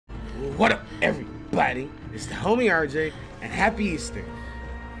What up, everybody? It's the homie RJ, and happy Easter.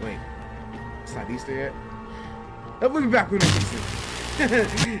 Wait, it's not Easter yet? We'll be back when it's Easter.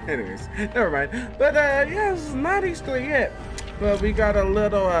 Anyways, never mind. But yeah, it's not Easter yet. But we got a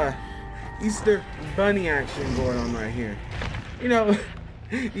little Easter bunny action going on right here. You know,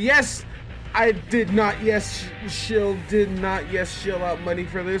 yes, I did not shill out money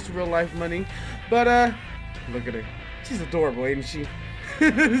for this, real life money. But look at her. She's adorable, ain't she?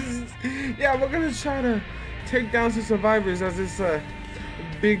 Yeah, we're gonna try to take down some survivors as this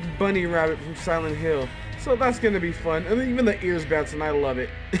big bunny rabbit from Silent Hill. So that's gonna be fun. And even the ears bounce, and I love it.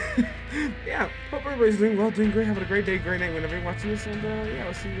 Yeah, hope everybody's doing well, doing great, having a great day, great night whenever you're watching this. And yeah,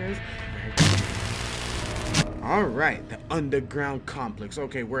 I'll see you guys. Alright, the underground complex.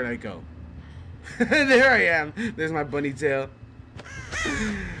 Okay, where'd I go? There I am. There's my bunny tail.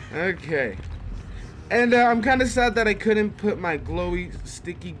 Okay. And I'm kind of sad that I couldn't put my glowy,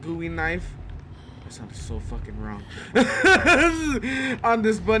 sticky, gooey knife. That sounded so fucking wrong. On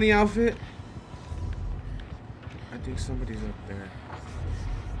this bunny outfit. I think somebody's up there.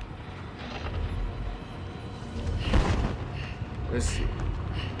 Let's see.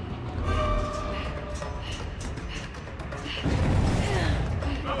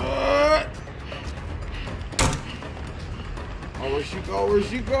 Oh, where'd she go? Where'd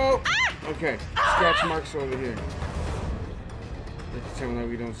she go? Okay, scratch marks over here. Let's pretend that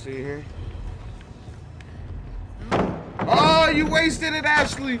we don't see her. Oh, you wasted it,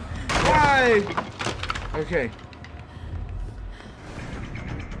 Ashley! Why? Okay.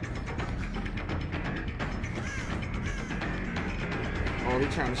 Oh, he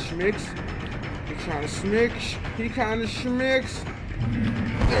trying to schmix. He trying to smix. He kind of schmix.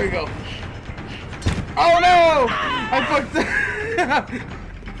 There we go. Oh no! I fucked up.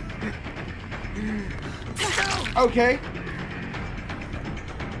 Okay.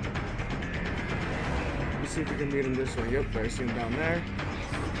 Let's see if we can meet him this way. Yep, I see him down there.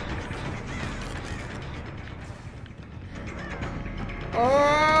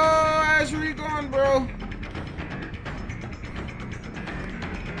 Oh, Ash, where you going, bro?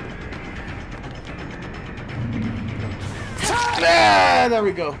 Ah, there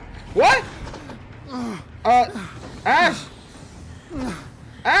we go. What? Ash!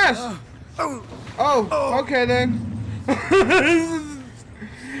 Ash! Oh, okay then.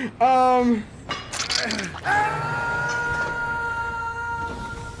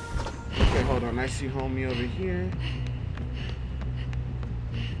 Okay, hold on. I see homie over here.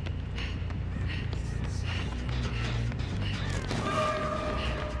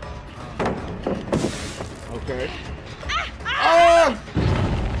 Okay. Oh!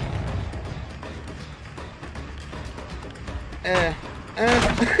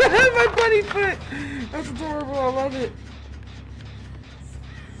 My bunny foot! That's adorable, I love it.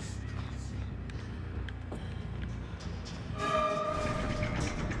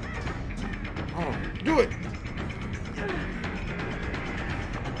 Oh, do it!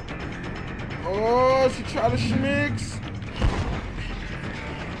 Oh, she tried to schmix.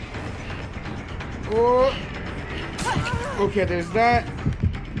 Oh. Okay, there's that.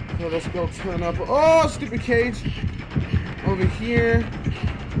 So let's go turn up. Oh, stupid cage. Over here.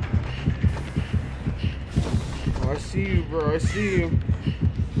 Oh, I see you, bro. I see you.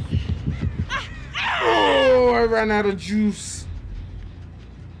 Oh, I ran out of juice.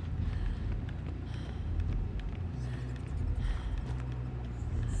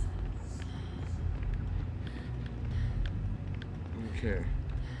 Okay.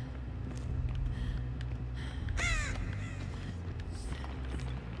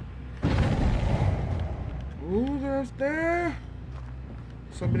 Ooh, there's there.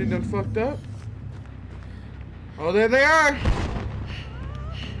 Somebody done fucked up. Oh, there they are.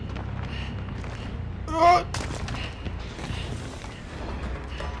 Oh.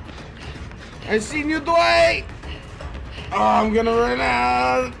 I seen you, Dwight. Oh, I'm gonna run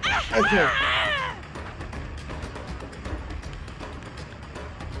out. Okay.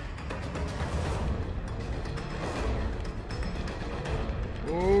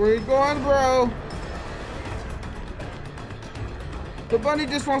 Oh, where you going, bro? The bunny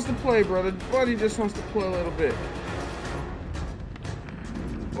just wants to play, bro. The bunny just wants to play a little bit.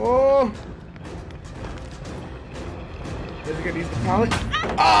 Oh! Is he gonna use the pallet?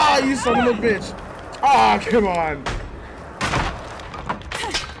 Ah, you son of a bitch! Ah, come on!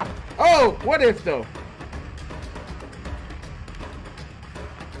 Oh, what if though?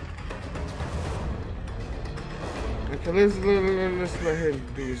 Okay, let's let him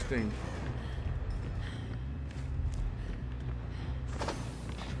do his thing.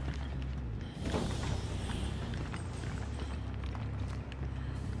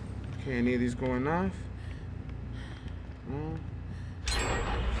 Okay, any of these going off?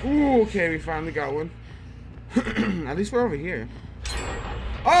 Ooh, okay, we finally got one. At least we're over here.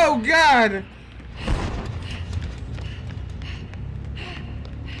 Oh, God!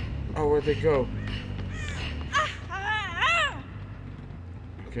 Oh, where'd they go?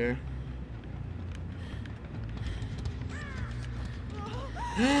 Okay.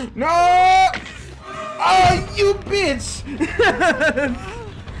 No! Oh, you bitch!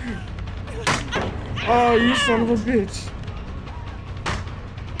 Oh, you son of a bitch.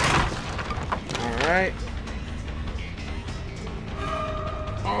 Alright.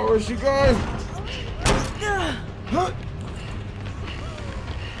 Oh, where's she going?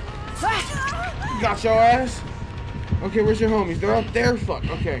 Got your ass. Okay, where's your homies? They're up there? Fuck,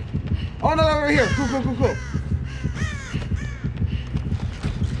 okay. Oh, no, they're over here. Cool, cool, cool, cool.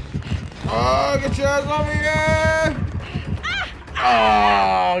 Oh, get your ass over here!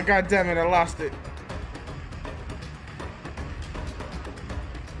 Oh, god damn it, I lost it.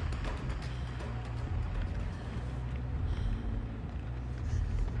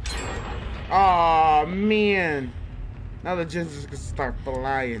 Oh man. Now the gens is gonna start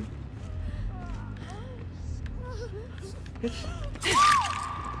flying.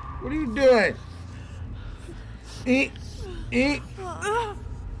 What are you doing? Eat.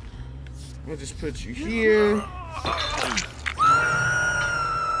 We'll just put you here.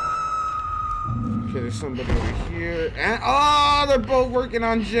 Okay, there's somebody over here. And oh, they're both working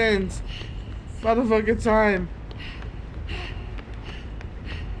on gens. Motherfucking time.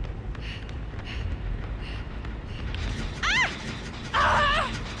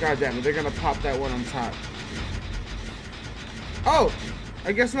 God damn it, they're gonna pop that one on top. Oh,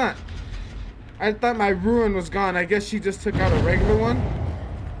 I guess not. I thought my ruin was gone. I guess she just took out a regular one.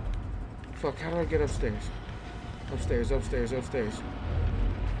 Fuck, how do I get upstairs? Upstairs.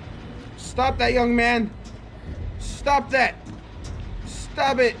 Stop that, young man. Stop that.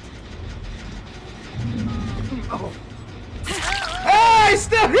 Stop it. Oh, I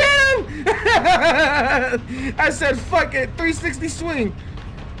still hit him! I said, fuck it. 360 swing.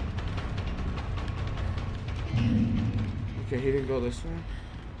 Okay, he didn't go this way.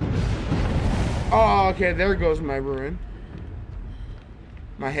 Oh, okay, there goes my ruin.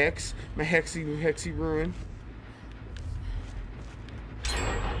 My hex. My hexy ruin.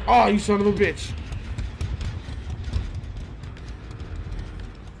 Oh, you son of a bitch.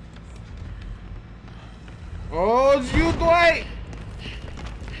 Oh, it's you, Dwight!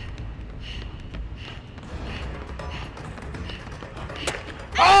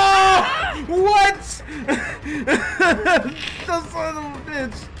 Oh! What? The son of a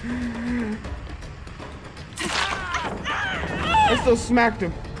bitch. I still smacked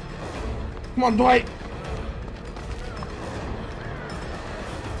him. Come on, Dwight.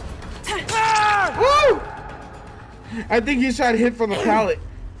 Woo! I think he tried to hit from the pallet.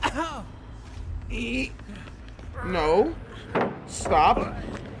 No. Stop.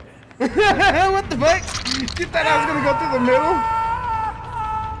 What the fuck? You thought I was gonna go through the middle?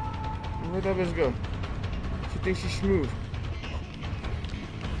 Where'd that bitch go? She thinks she's smooth.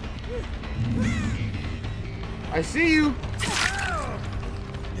 I see you.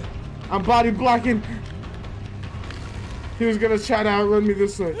 I'm body blocking. He was gonna try to outrun me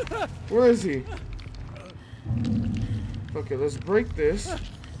this way. Where is he? Okay, let's break this.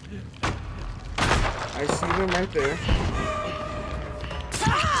 I see them right there.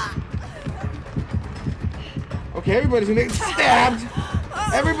 Okay, everybody's gonna get stabbed.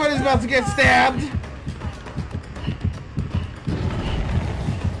 Everybody's about to get stabbed.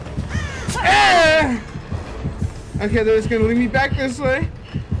 Ah! Okay, they're just gonna lead me back this way.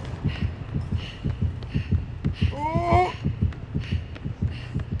 Oh.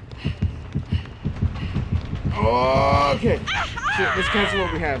 Okay. Shit, let's cancel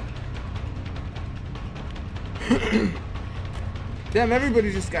what we have. Damn,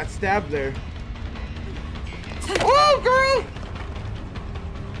 everybody just got stabbed there. Oh, girl!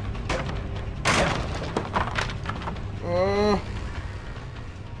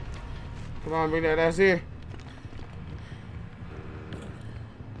 Come on, bring that ass here.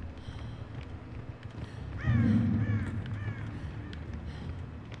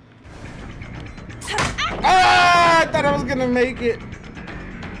 Ah! I thought I was gonna make it.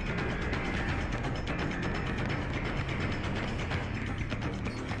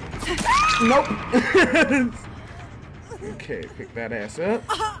 Nope. Okay, pick that ass up.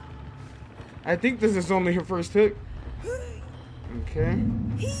 I think this is only her first hit. Okay.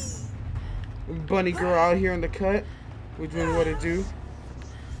 Bunny girl out here in the cut. We're doing what it do.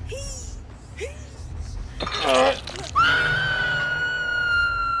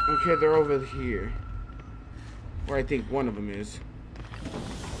 Okay, they're over here. Or I think one of them is.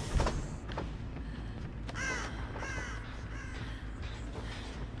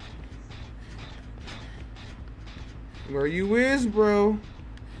 Where you is, bro?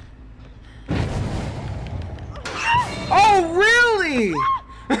 Oh, really?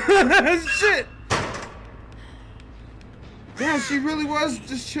 Shit. Damn, she really was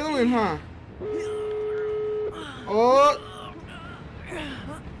just chilling, huh? Oh.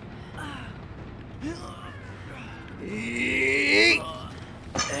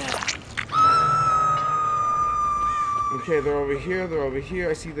 Okay, they're over here. They're over here.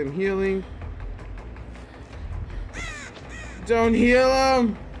 I see them healing. Don't heal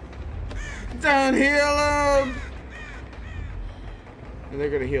them. Don't heal them. And they're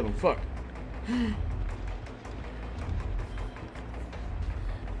gonna heal them. Fuck.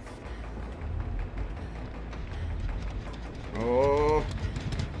 Oh,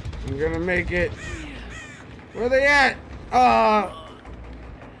 I'm gonna make it. Where are they at?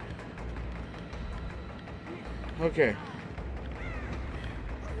 Okay.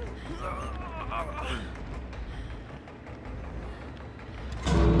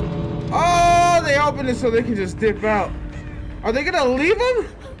 Oh, they opened it so they can just dip out. Are they gonna leave them?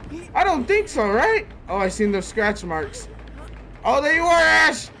 I don't think so, right? Oh, I seen those scratch marks. Oh, there you are,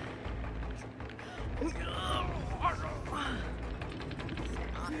 Ash!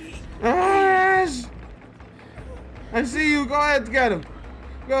 Ash! I see you. Go ahead and get him.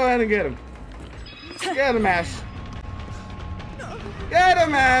 Go ahead and get him. Get him, Ash. Get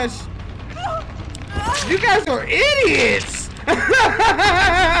him, Ash. You guys are idiots.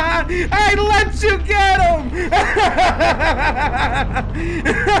 I let you get him.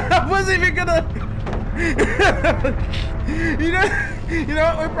 I wasn't even gonna. You know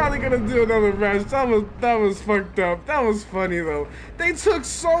what? We're probably gonna do another match. That was fucked up. That was funny though. They took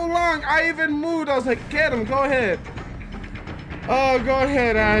so long. I even moved. I was like, get him. Go ahead. Oh, go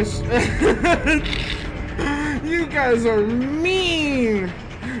ahead, Ash. You guys are mean.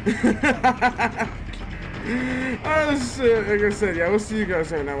 Oh shit. Like I said, yeah, we'll see you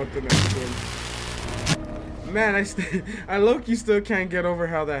guys right now with the next one. Man, I low-key still can't get over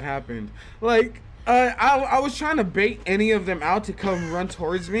how that happened. Like, I was trying to bait any of them out to come run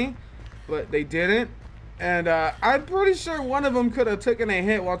towards me, but they didn't. And I'm pretty sure one of them could have taken a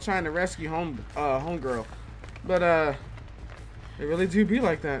hit while trying to rescue homegirl. But they really do be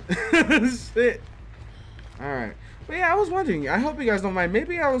like that. Shit. Alright. But yeah, I was wondering. I hope you guys don't mind.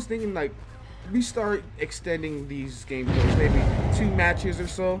 Maybe I was thinking like we start extending these gameplays, maybe 2 matches or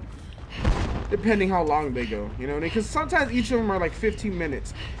so. Depending how long they go, you know, because sometimes each of them are like 15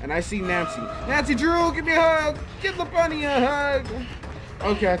 minutes. And I see Nancy. Nancy Drew, give me a hug. Give the bunny a hug.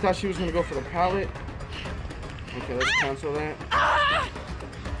 Okay, I thought she was gonna go for the pallet. Okay, let's cancel that.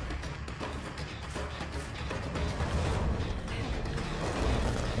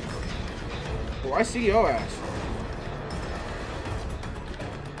 Oh, I see your ass.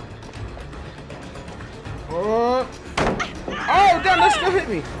 Oh, oh, damn, that still hit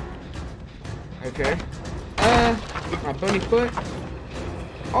me. Okay. My bunny foot.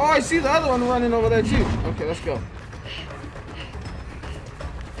 Oh, I see the other one running over there too. Okay, let's go.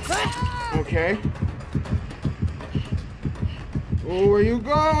 Okay. Oh, where you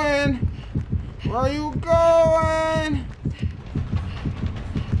going? Where are you going?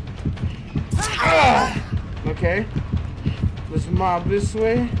 Ah! Okay. Let's mob this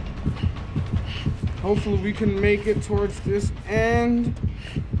way. Hopefully we can make it towards this end.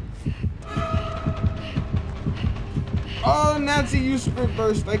 Oh, Nancy, you sprint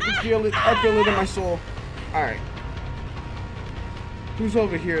burst. I can feel it. I feel it in my soul. Alright. Who's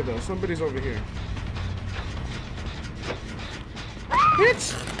over here, though? Somebody's over here.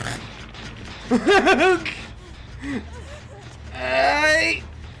 Bitch! Hey!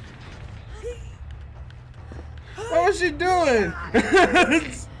 What was she doing?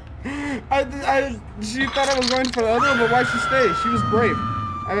 She thought I was going for the other one, but why'd she stay? She was brave.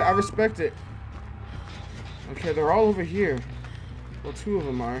 I respect it. Okay, they're all over here. Well, 2 of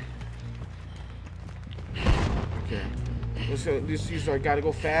them are. Okay. Let's go. These are gotta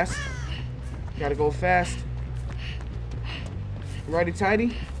go fast. Gotta go fast. Righty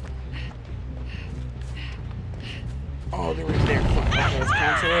tighty. Oh, they're right there. Fuck. Okay, let's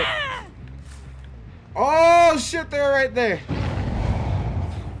cancel it. Oh shit, they're right there.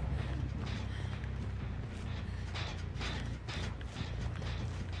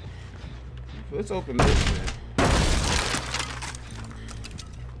 Let's open this shit.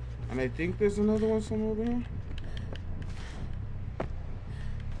 And I think there's another one somewhere over here.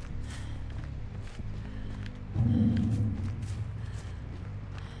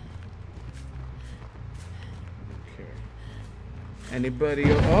 Anybody?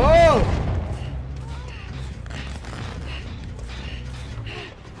 Oh!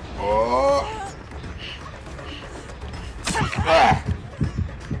 Oh! Ah!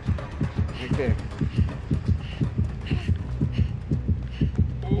 Okay.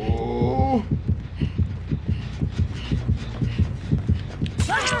 Oh!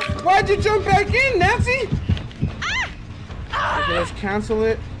 Why'd you jump back in, Nancy? Okay, let's cancel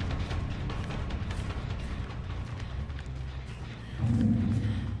it.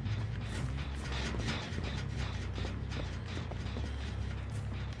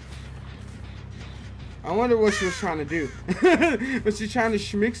 I wonder what she was trying to do. Was she trying to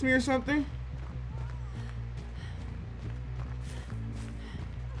schmix me or something?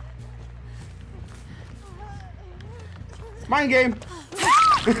 Mind game.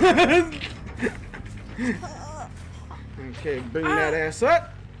 Okay, bring that ass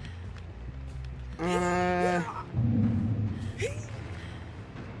up.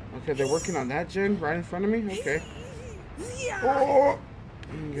 Okay, they're working on that gen right in front of me. Okay. Oh,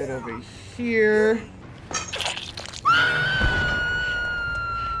 get over here.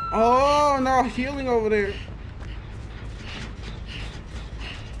 Oh, no, healing over there.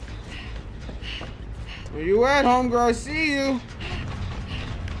 Where you at, homegirl? I see you.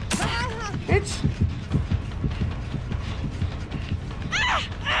 Bitch.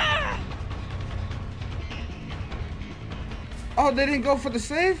 Oh, they didn't go for the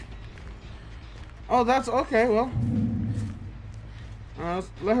save? Oh, that's okay, well.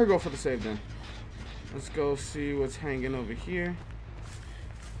 Let her go for the save then. Let's go see what's hanging over here.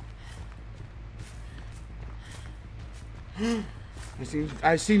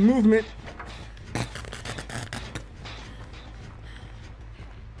 I see movement.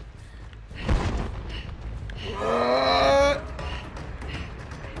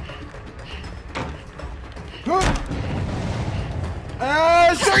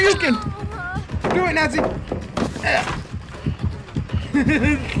 Sure you can do it, Nancy.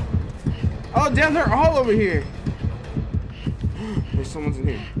 Oh, damn, they're all over here. There's someone's in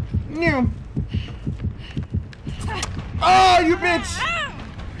here. No. Oh, you bitch!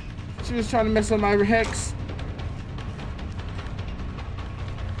 She was trying to mess up my hex.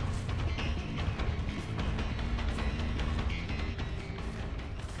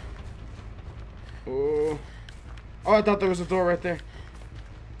 Oh. Oh, I thought there was a door right there.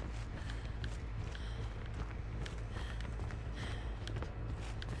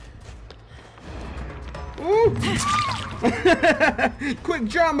 Ooh. Quick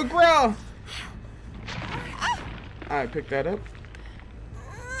John McGraw. Alright, pick that up.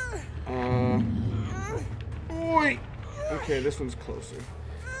 Wait. Okay, this one's closer.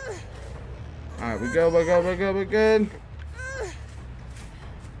 Alright, we're good.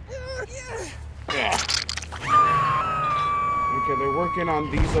 Yeah. Okay, they're working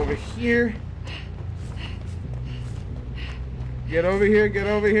on these over here. Get over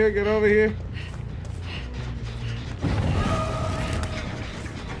here.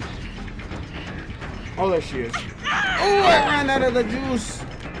 Oh, there she is. Oh, I ran out of the juice.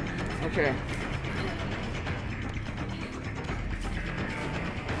 Okay.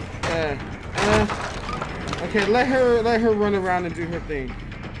 Okay, let her run around and do her thing.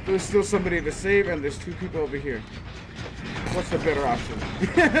 There's still somebody to save, and there's 2 people over here. What's the better option?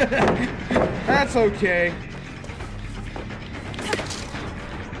 That's okay.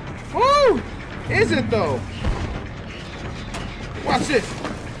 Woo! Is it though? Watch this.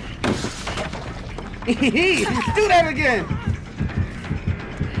 Do that again.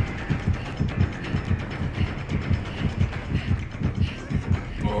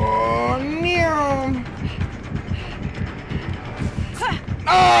 Oh, no.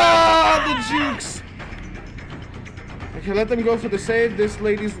 Ah, the jukes. Okay, let them go for the save. This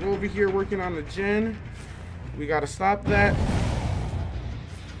lady's over here working on the gen. We gotta stop that.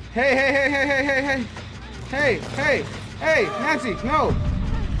 Hey, Nancy, no.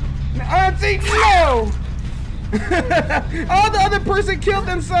 Nancy, no! Oh, the other person killed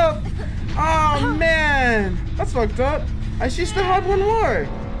themselves. Oh, man. That's fucked up. She still had one more.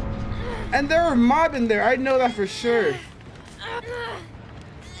 And there were mob in there. I know that for sure.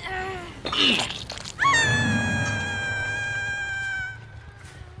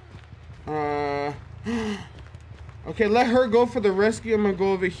 Okay, let her go for the rescue. I'm gonna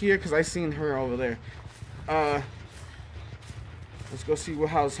go over here because I seen her over there. Let's go see what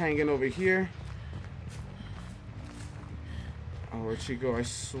house hanging over here. Oh, where'd she go? I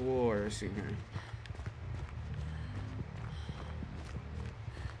swore I seen her.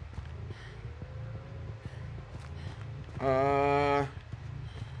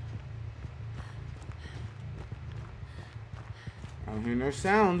 I don't hear no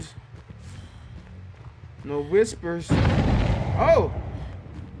sounds. No whispers. Oh!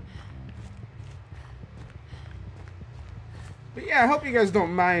 But yeah, I hope you guys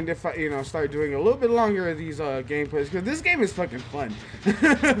don't mind if I, start doing a little bit longer of these gameplays, because this game is fucking fun.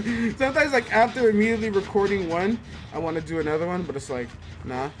 Sometimes, like, after immediately recording one, I want to do another one, but it's like,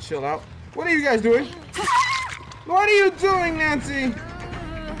 nah, chill out. What are you guys doing? What are you doing, Nancy?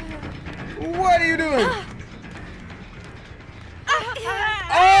 What are you doing?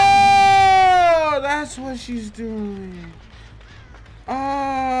 Oh, that's what she's doing.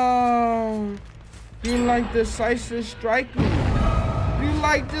 Oh, you like decisive strike? You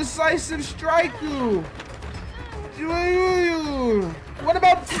like decisive strike? What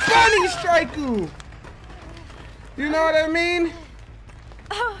about bunny strike? You know what I mean?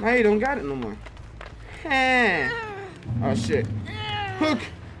 Now you don't got it no more. Oh shit. Hook!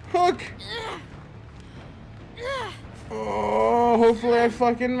 Hook! Oh, hopefully I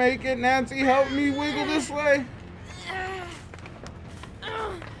fucking make it. Nancy, help me wiggle this way.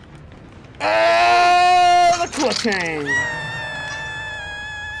 Oh, the clutching.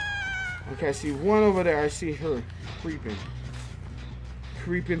 Okay, I see one over there. I see her creeping.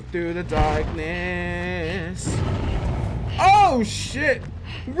 Creeping through the darkness. Oh, shit.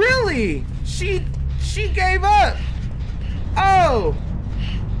 Really? She gave up. Oh.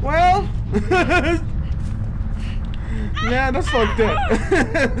 Well. Nah, that's fucked up.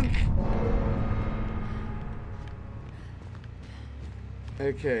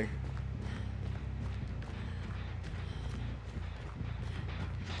 Okay.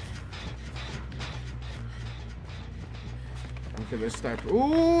 Okay, let's start.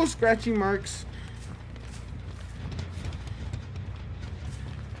 Ooh, scratchy marks.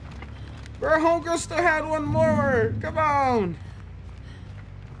 Our homegirl still had one more. Come on.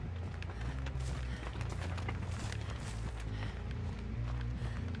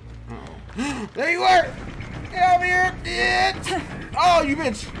 Uh-oh. There you are. Get over here. Oh, you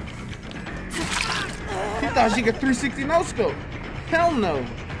bitch. She thought she could 360 no scope. Hell no.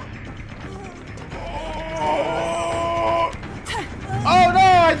 Oh no,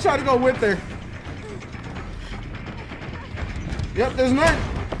 I tried to go with her. Yep, there's none.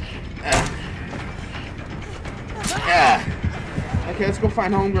 Yeah. Okay, let's go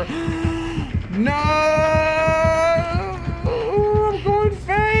find homegirl. No, I'm going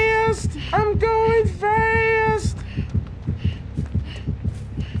fast. I'm going fast.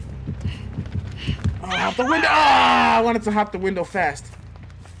 Oh, out the window. Ah, I wanted to hop the window fast.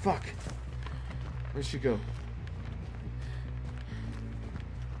 Fuck. Where'd she go?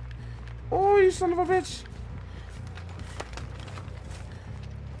 Oh, you son of a bitch.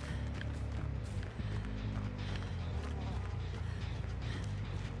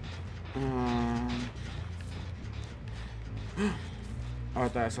 Oh, I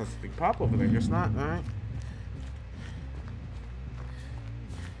thought I saw something pop over there. Guess not. All right.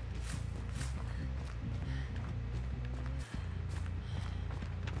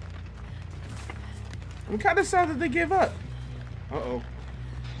 I'm kind of sad that they gave up. Uh-oh.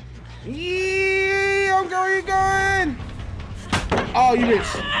 Yeah, where you going? Oh, you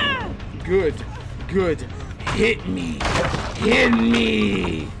bitch. Good. Good. Hit me. Hit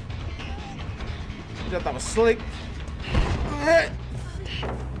me. I thought that was slick.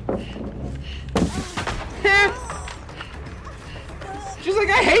 She's like,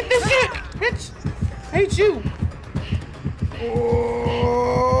 I hate this shit, bitch. I hate you. Oh.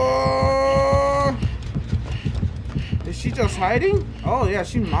 Is she just hiding? Oh yeah,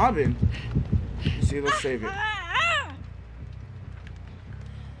 she mobbing. Let's see, let's save it.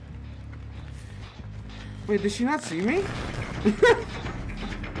 Wait, did she not see me?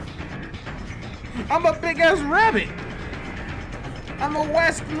 I'm a big ass rabbit. I'm a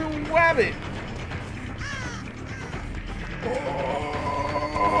Western rabbit.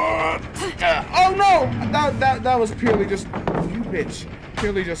 Oh no! That was purely just you bitch.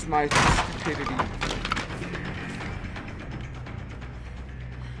 Purely just my stupidity.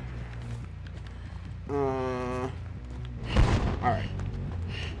 Alright.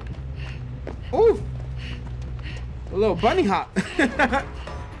 Ooh! A little bunny hop.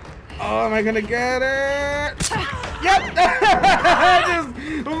 Oh, am I gonna get it? Yep! I just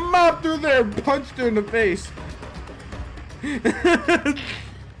mopped through there and punched her in the face.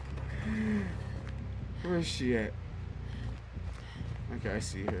 Where is she at? Okay, I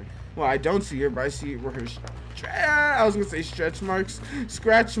see her. Well, I don't see her, but I see where her... I was gonna say stretch marks.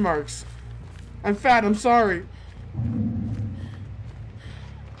 Scratch marks. I'm fat, I'm sorry.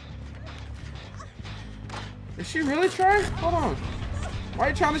 Is she really trying? Hold on. Why are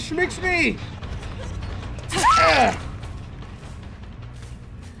you trying to schmix me?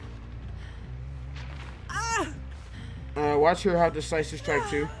 Watch her have to slice this strike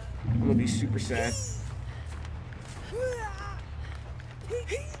too. I'm gonna be super sad.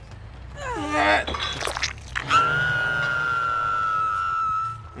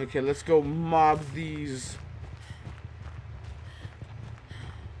 Okay, let's go mob these.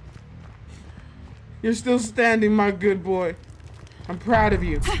 You're still standing, my good boy. I'm proud of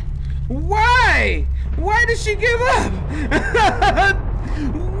you. Why? Why did she give up?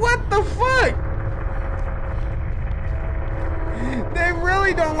 What the fuck? They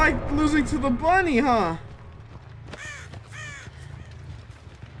really don't like losing to the bunny, huh?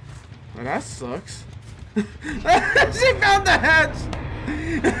 Well, that sucks. She found the hatch.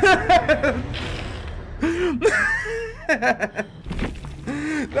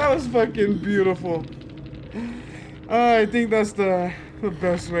 That was fucking beautiful. I think that's the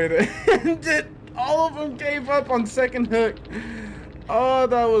best way to end it. All of them gave up on second hook. Oh,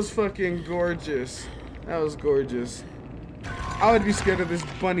 that was fucking gorgeous. That was gorgeous. I would be scared of this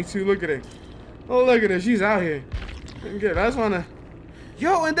bunny too. Look at her. Oh, look at her. She's out here. Good. I just wanna.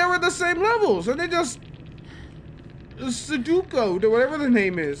 Yo, and they were the same levels, and they just Sudoku, whatever the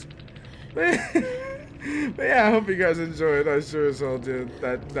name is. But yeah, I hope you guys enjoyed. I sure as hell did.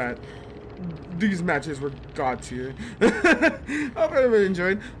 That these matches were god tier. Hope everybody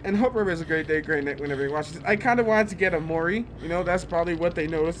enjoyed, and hope everybody has a great day, great night whenever you watch this. I kind of wanted to get a Mori. You know, that's probably what they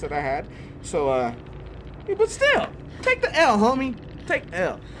noticed that I had. So, but still, take the L, homie. Take the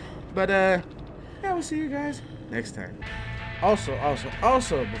L. But yeah, we'll see you guys next time. Also,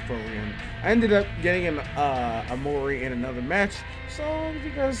 before we end, I ended up getting a Mori in another match. So if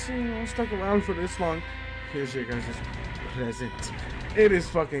you guys stuck around for this long, here's your guys' present. It is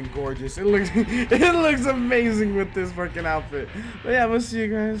fucking gorgeous. It looks amazing with this fucking outfit. But yeah, we'll see you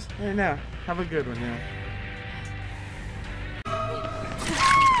guys right now. Have a good one, yeah.